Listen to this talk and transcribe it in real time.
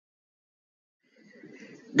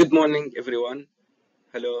Good morning, everyone.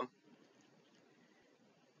 Hello.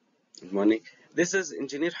 Good morning. This is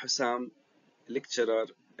Engineer Hussam, lecturer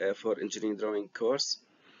for engineering drawing course,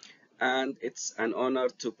 and it's an honor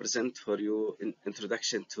to present for you an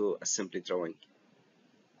introduction to assembly drawing.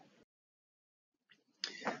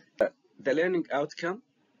 The learning outcome.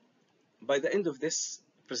 By the end of this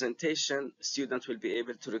presentation, students will be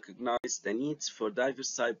able to recognize the needs for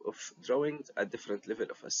diverse type of drawings at different level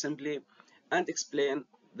of assembly and explain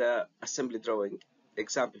the assembly drawing,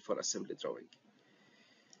 example for assembly drawing.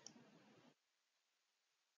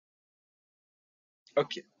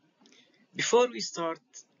 Okay. Before we start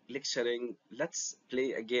lecturing, let's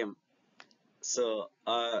play a game. So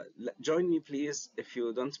join me, please, if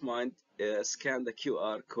you don't mind. Scan the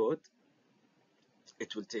QR code.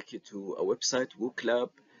 It will take you to a website,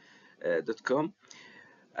 wooclub.com.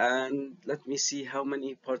 And let me see how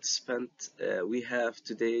many participants we have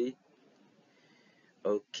today.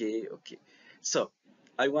 Okay. So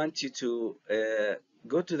I want you to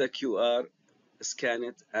go to the QR, scan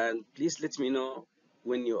it, and please let me know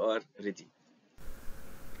when you are ready.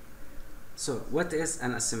 So what is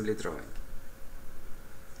an assembly drawing?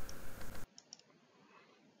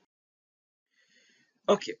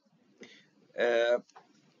 Okay.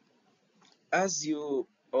 As you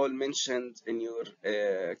all mentioned in your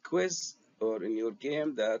quiz or in your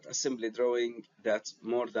game, that assembly drawing that's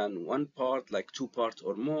more than one part, like two parts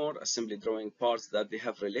or more, assembly drawing parts that they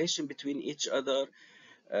have relation between each other.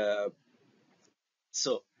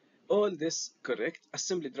 So all this correct.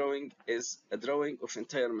 Assembly drawing is a drawing of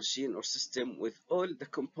entire machine or system with all the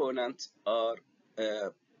components are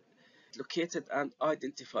located and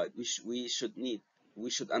identified. We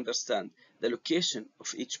should understand the location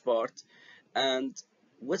of each part and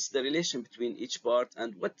what's the relation between each part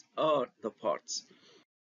and what are the parts.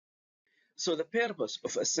 So the purpose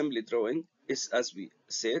of assembly drawing is, as we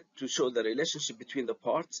said, to show the relationship between the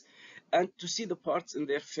parts and to see the parts in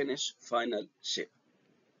their finished final shape.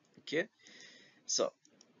 Okay, so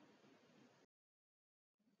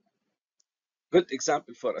good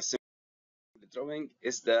example for assembly drawing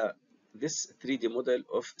is this 3D model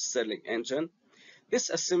of Stirling Engine.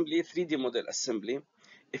 This assembly, 3D model assembly,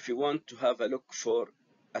 if you want to have a look for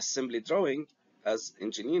assembly drawing as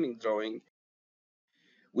engineering drawing,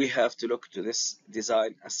 we have to look to this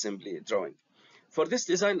design assembly drawing. For this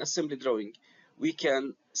design assembly drawing, we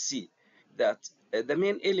can see that the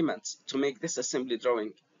main elements to make this assembly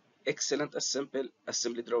drawing excellent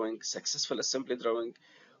assembly drawing, successful assembly drawing,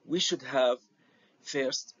 we should have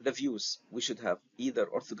first the views. We should have either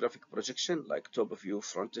orthographic projection like top view,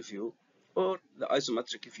 front view, or the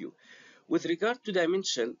isometric view. With regard to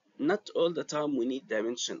dimension, not all the time we need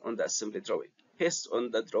dimension on the assembly drawing. Based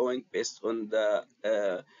on the drawing, based on the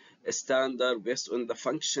standard, based on the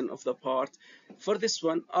function of the part. For this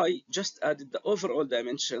one, I just added the overall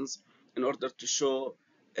dimensions in order to show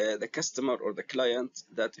the customer or the client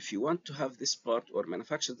that if you want to have this part or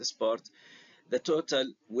manufacture this part, the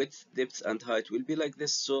total width, depth, and height will be like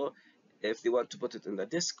this. So if they want to put it in the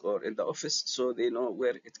desk or in the office, so they know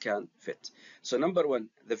where it can fit. So number one,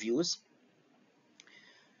 the views.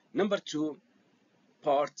 Number two,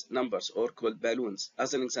 part numbers or called balloons.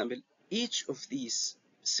 As an example, each of these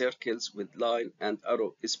circles with line and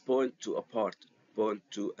arrow is point to a part, point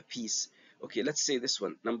to a piece. Okay, let's say this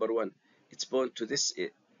one, number one, it's point to this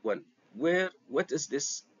one. What is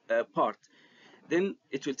this part? Then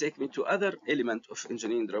it will take me to other element of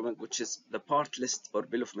engineering drawing, which is the part list or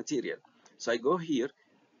bill of material. So I go here,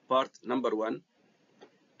 part number one,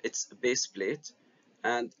 it's base plate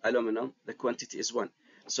and aluminum, the quantity is 1.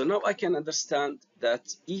 So now I can understand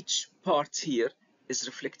that each part here is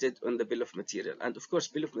reflected on the bill of material. And of course,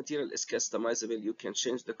 bill of material is customizable. You can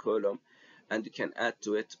change the column and you can add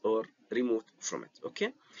to it or remove from it.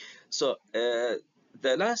 Okay, so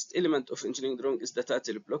the last element of engineering drawing is the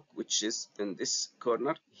title block, which is in this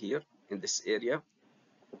corner here in this area.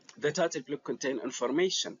 The title block contains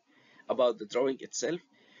information about the drawing itself.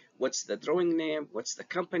 What's the drawing name, what's the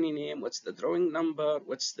company name, what's the drawing number,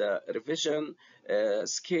 what's the revision,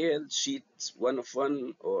 scale, sheet 1 of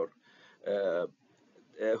 1, or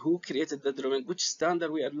who created the drawing, which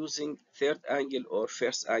standard we are using, third angle or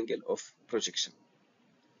first angle of projection.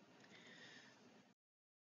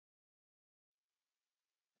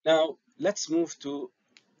 Now let's move to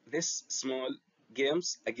this small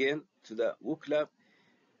games again to the WooClub.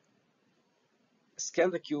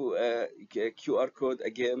 Scan the QR code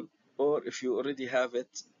again, or if you already have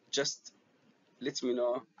it, just let me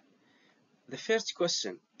know. The first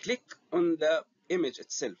question, click on the image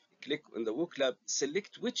itself, click on the WooClub,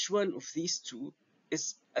 select which one of these two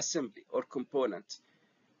is assembly or component.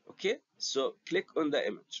 Okay, so click on the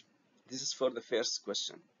image. This is for the first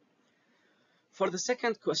question. For the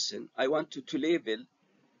second question, I want to label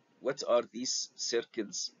what are these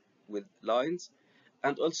circles with lines,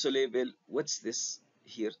 and also label what's this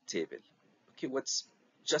here table. Okay,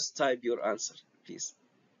 just type your answer, please.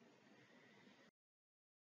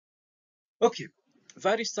 Okay,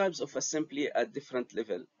 various types of assembly at different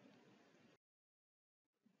level.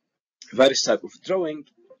 Various type of drawing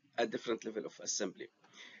at different level of assembly.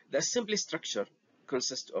 The assembly structure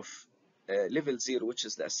consists of level 0, which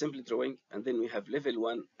is the assembly drawing, and then we have level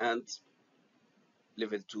 1 and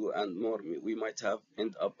level 2 and more. We might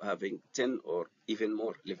end up having 10 or even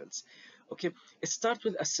more levels. Okay, it starts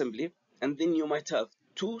with assembly, and then you might have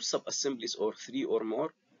 2 sub-assemblies or 3 or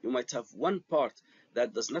more. You might have one part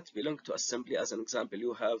that does not belong to assembly. As an example,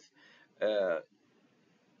 you have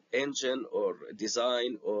engine or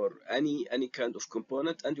design or any kind of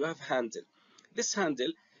component, and you have handle. This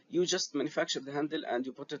handle, you just manufacture the handle and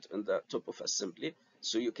you put it on the top of assembly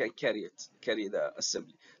so you can carry the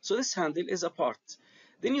assembly. So this handle is a part.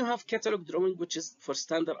 Then you have catalog drawing, which is for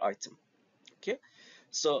standard item. Okay,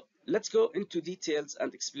 so let's go into details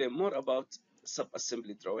and explain more about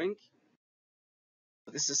sub-assembly drawing.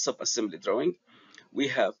 This is sub-assembly drawing. We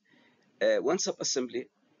have one sub-assembly,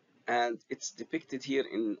 and it's depicted here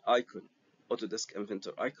in icon, Autodesk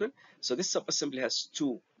Inventor icon. So this sub-assembly has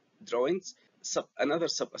 2 drawings, another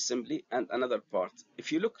sub-assembly and another part.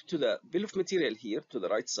 If you look to the bill of material here to the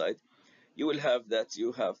right side, you will have that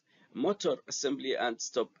you have motor assembly and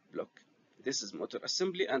stop block. This is motor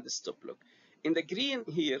assembly and the stop block. In the green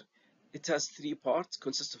here, it has 3 parts,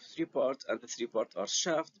 consists of 3 parts, and the 3 parts are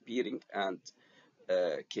shaft, bearing, and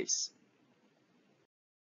case.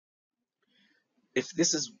 If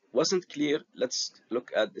this wasn't clear, let's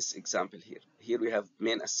look at this example here. Here we have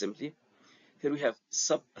main assembly. Here we have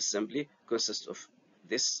sub-assembly, consists of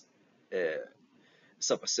this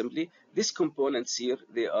sub-assembly. These components here,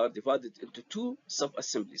 they are divided into 2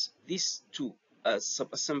 sub-assemblies. These 2 as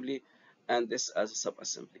sub-assembly and this as a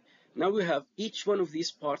sub-assembly. Now we have each one of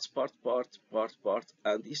these parts, part,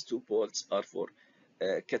 and these 2 bolts are for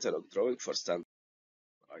catalog drawing for standard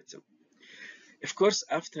item. Of course,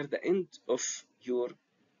 after the end of your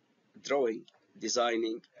drawing,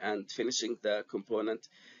 designing, and finishing the component,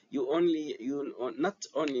 you not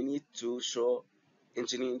only need to show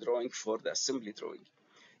engineering drawing for the assembly drawing.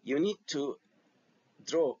 You need to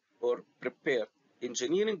draw or prepare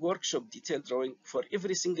engineering workshop detailed drawing for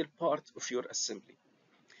every single part of your assembly.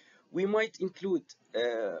 We might include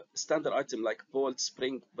a standard item like bolt,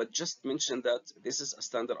 spring, but just mention that this is a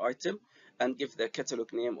standard item and give the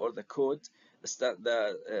catalog name or the code,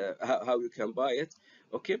 how you can buy it.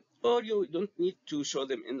 Okay, or you don't need to show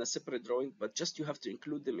them in a separate drawing, but just you have to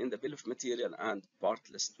include them in the bill of material and part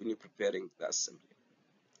list when you're preparing the assembly.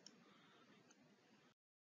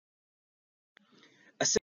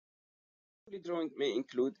 Assembly drawing may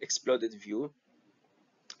include exploded view.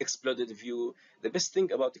 Exploded view, the best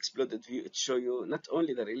thing about exploded view, it shows you not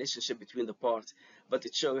only the relationship between the parts, but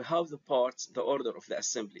it shows you how the parts, the order of the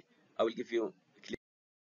assembly. I will give you a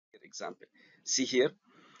clear example. See here,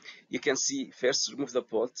 you can see first remove the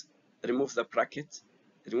bolt, remove the bracket,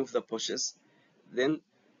 remove the pushes, then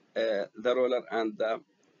the roller and the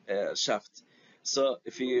shaft. So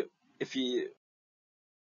if you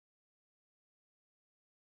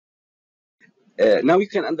now you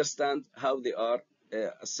can understand how they are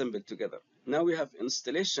assembled together. Now we have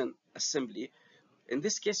installation assembly. In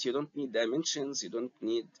this case, you don't need dimensions, you don't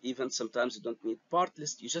need, even sometimes you don't need part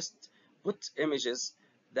list. You just put images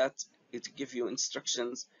that it give you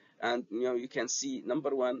instructions, and you can see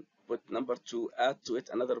number 1, put number 2, add to it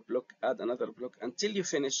another block, add another block until you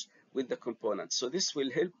finish with the components. So this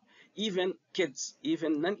will help even kids,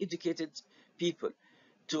 even non-educated people,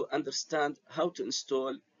 to understand how to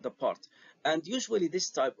install the part. And usually this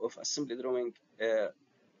type of assembly drawing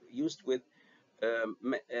used with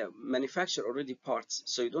manufacture already parts,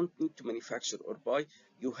 so you don't need to manufacture or buy.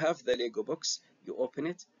 You have the Lego box, you open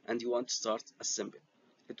it, and you want to start assembly.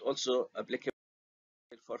 It also applicable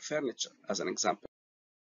for furniture, as an example.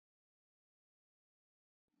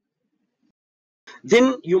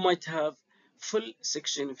 Then you might have full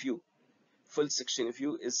section view. Full section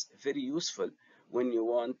view is very useful when you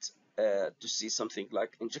want to see something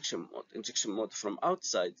like injection mode. Injection mode from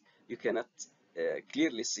outside, you cannot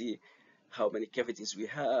clearly see how many cavities we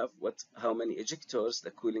have, how many ejectors,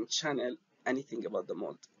 the cooling channel, anything about the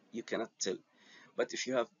mold. You cannot tell. But if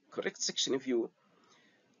you have correct section view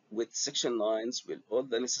with section lines, with all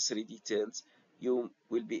the necessary details, you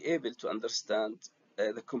will be able to understand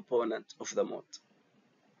the component of the mold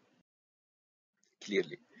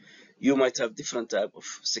clearly. You might have different type of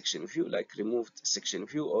section view, like removed section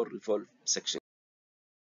view or revolve section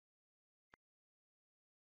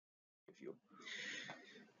view.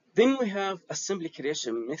 Then we have assembly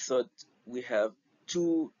creation method. We have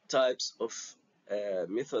two types of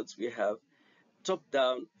methods. We have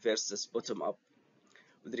top-down versus bottom-up.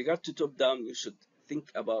 With regard to top-down, you should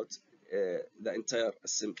think about the entire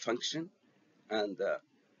assembly function and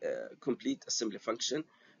complete assembly function.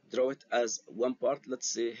 Draw it as one part.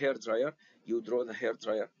 Let's say hair dryer. You draw the hair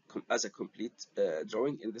dryer as a complete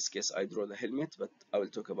drawing. In this case, I draw the helmet, but I will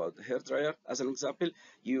talk about the hair dryer as an example.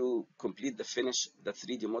 You complete the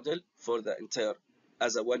 3D model for the entire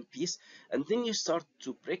as a one piece, and then you start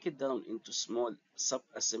to break it down into small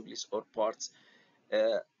sub-assemblies or parts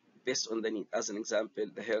based on the need. As an example,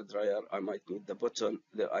 the hair dryer, I might need the button,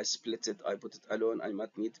 I split it, I put it alone, I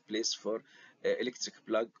might need place for electric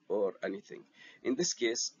plug or anything. In this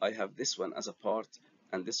case, I have this one as a part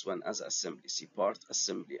and this one as assembly, see part,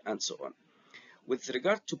 assembly, and so on. With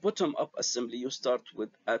regard to bottom-up assembly, you start with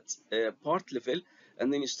at part level,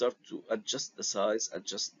 and then you start to adjust the size,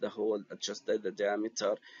 adjust the hole, adjust the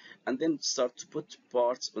diameter, and then start to put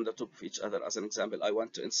parts on the top of each other. As an example, I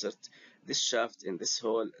want to insert this shaft in this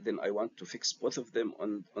hole, then I want to fix both of them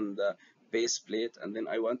on the base plate, and then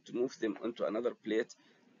I want to move them onto another plate.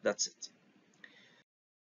 That's it.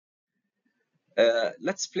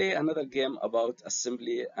 Let's play another game about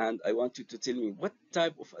assembly, and I want you to tell me what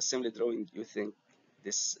type of assembly drawing you think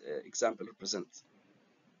this example represents.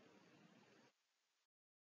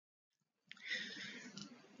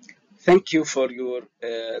 Thank you for your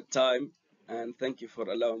time, and thank you for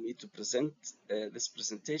allowing me to present this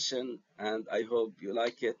presentation, and I hope you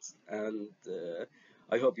like it, and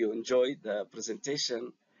I hope you enjoyed the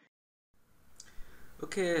presentation.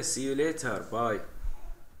 Okay, see you later. Bye.